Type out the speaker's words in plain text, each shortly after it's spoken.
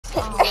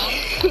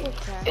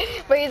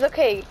But he's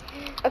okay.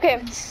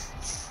 Okay.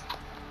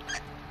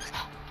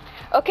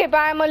 Okay,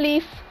 bye, I'm gonna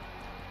leave.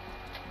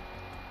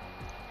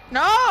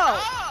 No!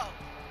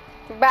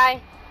 Bye.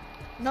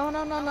 No.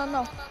 No.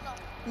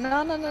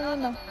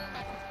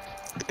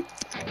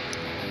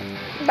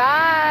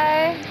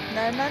 Bye.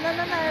 No.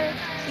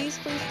 Please.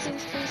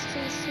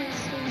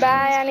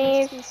 Bye,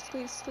 Annie. Please.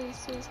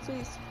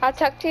 I'll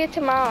talk to you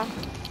tomorrow.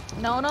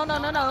 No.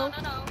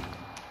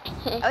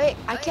 Wait,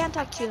 I can't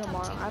talk to you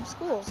tomorrow. I'm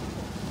school.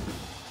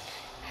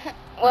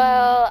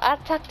 Well, I'll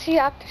talk to you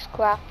after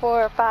school at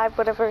 4 or 5,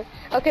 whatever.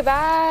 Okay,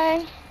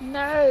 bye.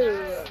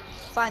 No.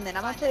 Fine then,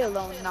 I'm gonna play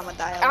alone and I'm gonna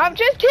die alone. I'm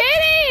just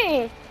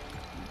kidding.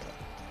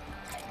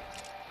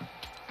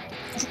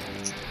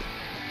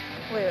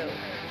 Wait.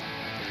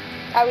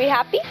 Are we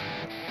happy?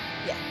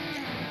 Yeah.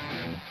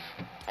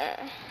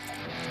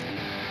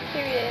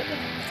 Period.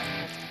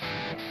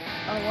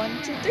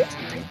 1, 2, 3.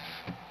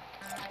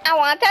 I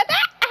want that.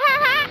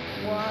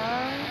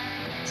 1,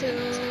 2,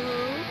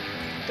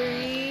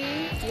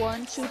 3.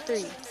 1, 2,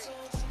 3.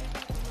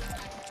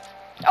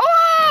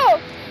 Oh!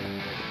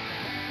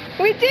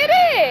 We did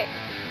it!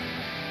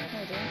 No,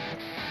 I didn't.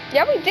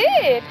 Yeah, we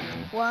did.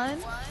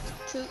 1,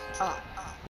 2. Oh.